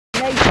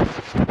I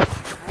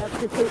have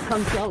to keep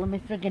controlling my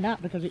frigging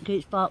app because it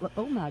keeps part.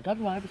 Oh my God,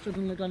 why have I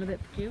suddenly gone a bit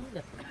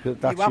peculiar?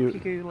 That's you are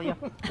peculiar.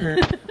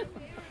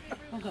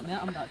 I've got my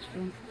hat on back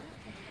front.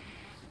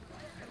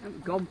 I'm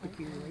gone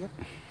peculiar.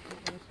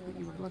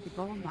 You were bloody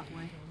born that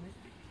way.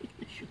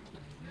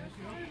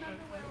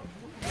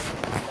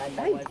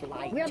 Hey,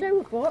 we had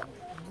who thought?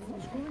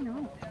 What's going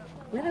on?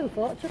 We had who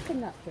thought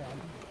chucking that from?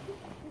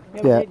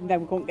 Yeah, we didn't,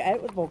 then we couldn't get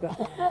out with the bugger.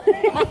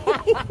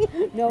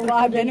 No,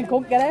 I didn't,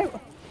 couldn't get out.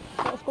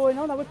 What's going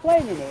on? Are we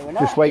playing in here? We're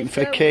not. Just waiting for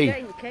the key.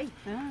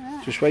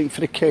 Just waiting for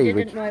the key. I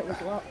didn't know it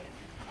was locked.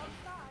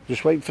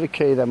 Just waiting for the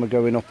key, then we're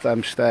going up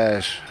them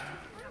stairs.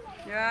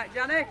 You alright,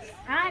 Janet?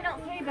 I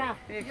don't see that.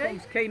 Here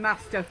comes Key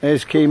Master.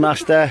 Here's Key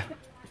Master.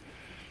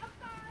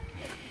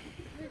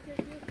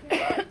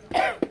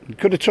 You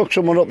could have took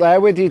someone up there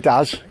with you,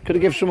 Daz. Could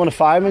have given someone a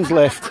fireman's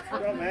lift.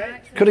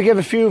 Could have given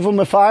a few of them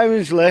a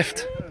fireman's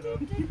lift.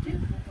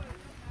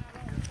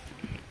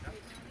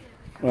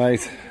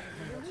 Right.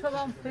 Come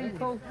on,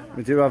 people.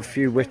 We do have a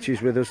few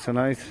witches with us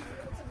tonight.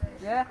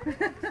 Yeah.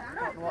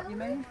 What do you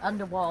mean?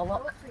 And a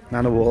warlock.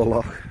 And a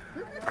warlock.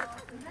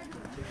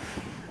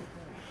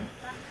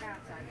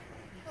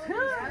 Can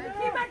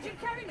you imagine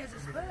carrying us a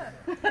spur?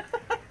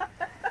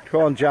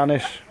 Come on,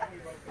 Janice.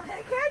 Can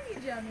you,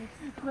 Janice?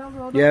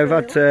 Yeah, we've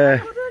had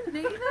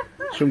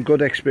some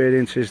good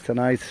experiences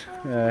tonight.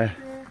 Where's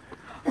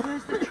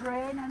the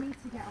train? I need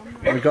to get on.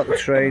 We've got the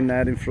train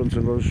there in front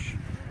of us.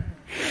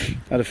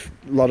 Had a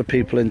lot of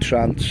people in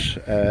trance,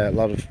 a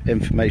lot of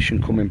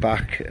information coming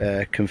back,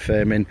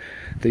 confirming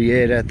the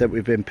era that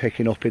we've been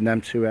picking up in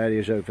them two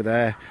areas over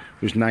there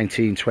was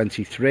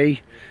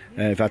 1923.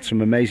 We've had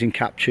some amazing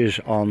captures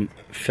on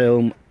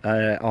film,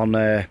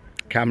 on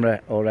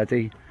camera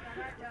already.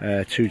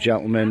 Two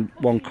gentlemen,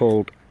 one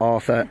called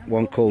Arthur,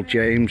 one called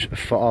James, a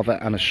father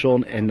and a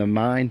son in the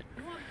mine,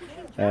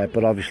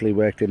 but obviously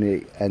worked in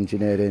the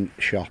engineering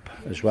shop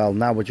as well.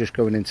 Now we're just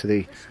going into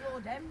the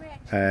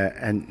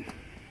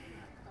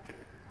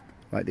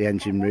like the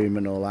engine room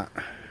and all that.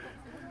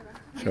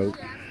 So,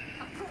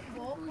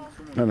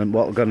 and then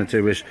what we're going to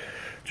do is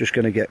just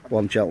going to get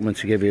one gentleman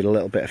to give you a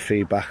little bit of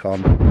feedback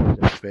on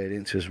his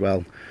experience as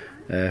well,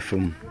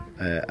 from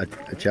a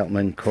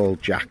gentleman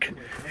called Jack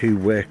who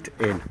worked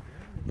in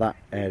that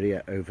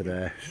area over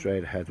there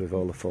straight ahead with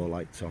all the four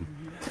lights on.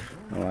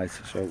 Alright,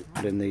 so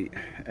we're in the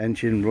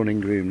engine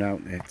running room now.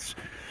 It's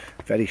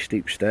very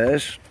steep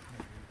stairs.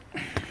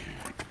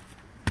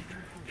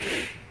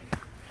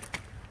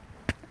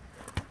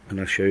 And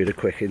I'll show you the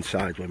quick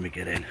inside when we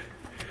get in.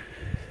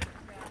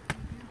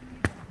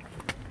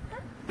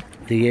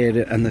 The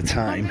year and the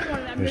time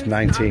was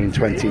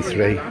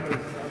 1923. Don't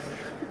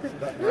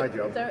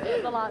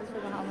hit the lights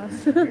with the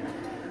hammers.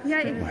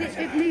 Yeah,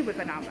 it's me with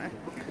an hammer.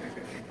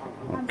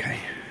 Okay.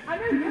 I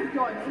know you've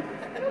got me.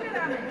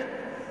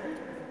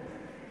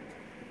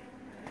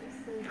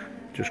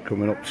 Just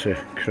coming up to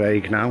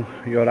Craig now.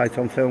 Are you alright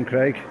on film,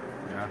 Craig?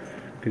 Yeah.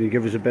 Can you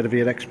give us a bit of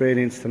your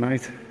experience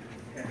tonight?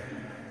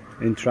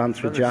 In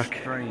trance with Jack?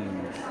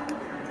 Strange.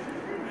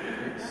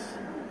 It's...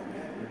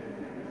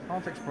 I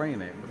can't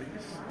explain it, but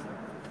it's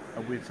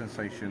a weird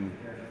sensation.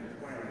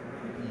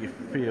 You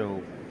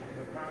feel...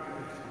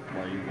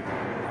 Well,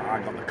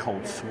 I got the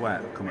cold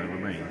sweat come over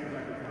me.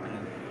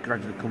 It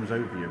gradually comes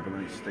over you, but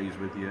then it stays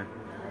with you.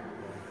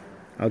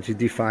 How did you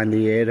define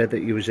the era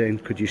that you was in?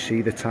 Could you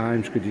see the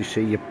times? Could you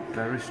see your...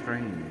 Very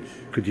strange.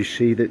 Could you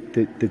see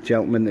the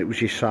gentleman that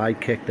was your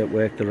sidekick that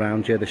worked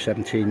around you, the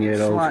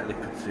 17-year-old? Slightly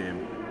could see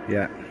him.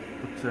 Yeah.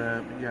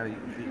 But yeah,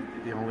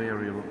 the whole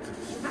area looked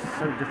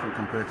so different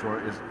compared to what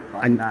it is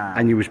right now.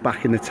 And you was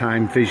back in the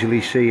time visually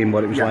seeing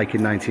what it was like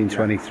in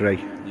 1923?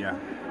 Yeah.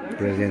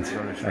 Brilliant.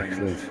 Very strange.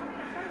 Excellent.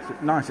 It's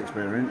a nice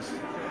experience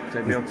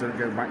to be able to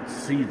go back to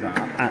see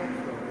that.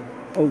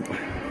 Oh,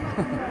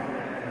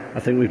 I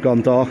think we've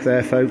gone dark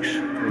there, folks.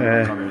 Hold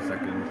a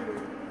second.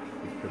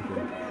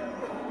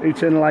 Who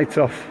turned the lights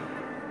off?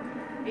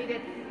 He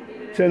did.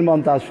 Turn them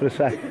on, Daz, for a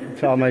sec.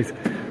 Tell mate.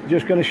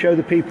 Just going to show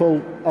the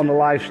people on the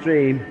live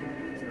stream.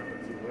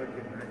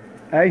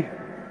 Hey?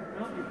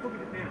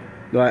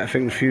 Right, I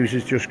think the fuse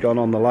has just gone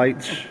on the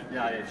lights.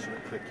 Yeah, it's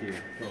click here.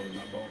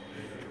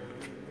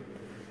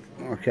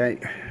 Okay.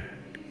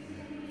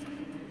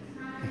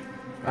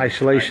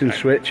 Isolation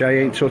switch. I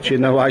ain't touching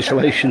no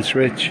isolation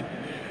switch.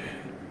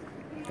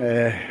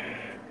 Yeah,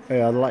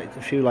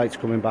 a few lights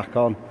coming back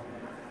on.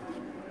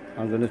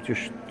 I'm going to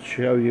just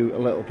show you a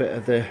little bit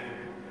of the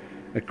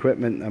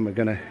equipment, and we're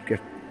going to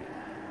get...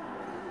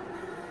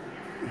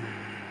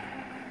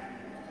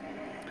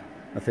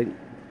 I think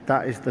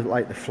that is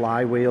the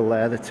flywheel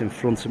there that's in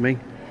front of me.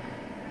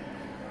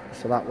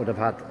 So that would have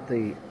had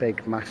the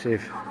big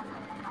massive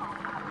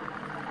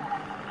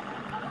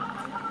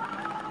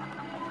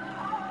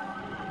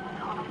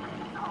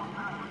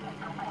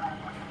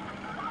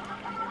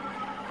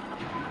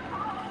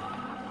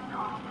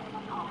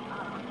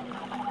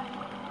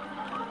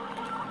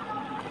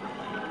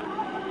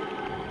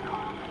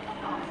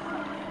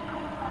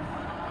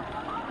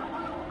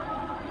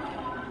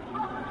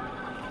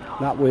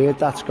that weird,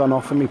 that's gone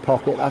off in my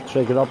pocket, that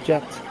trigger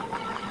object.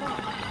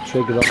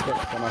 trigger off it,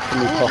 gone off in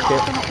my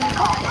pocket.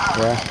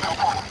 Yeah.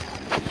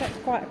 Takes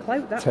quite a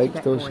clout, that. Takes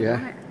does,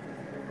 yeah.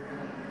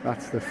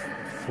 That's the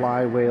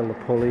flywheel, the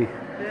pulley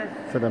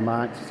for the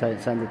mine to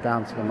send it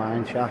down to the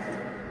mine shaft.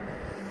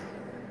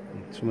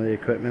 Some of the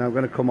equipment. I'm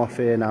going to come off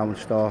here now and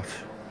start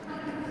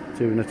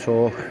doing a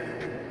talk.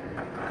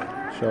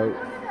 So,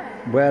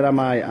 where am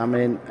I? I'm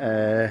in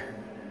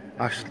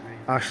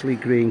Astley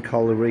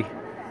Colliery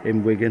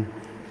in Wigan,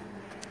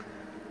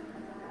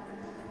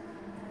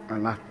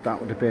 and that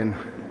would have been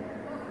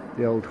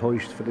the old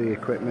hoist for the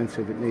equipment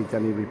if it needs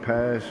any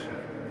repairs.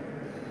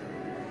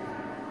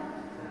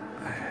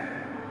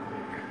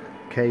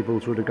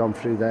 Cables would have gone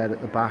through there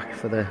at the back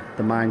for the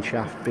mine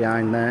shaft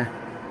behind there.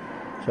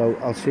 So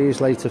I'll see you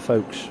later,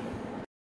 folks.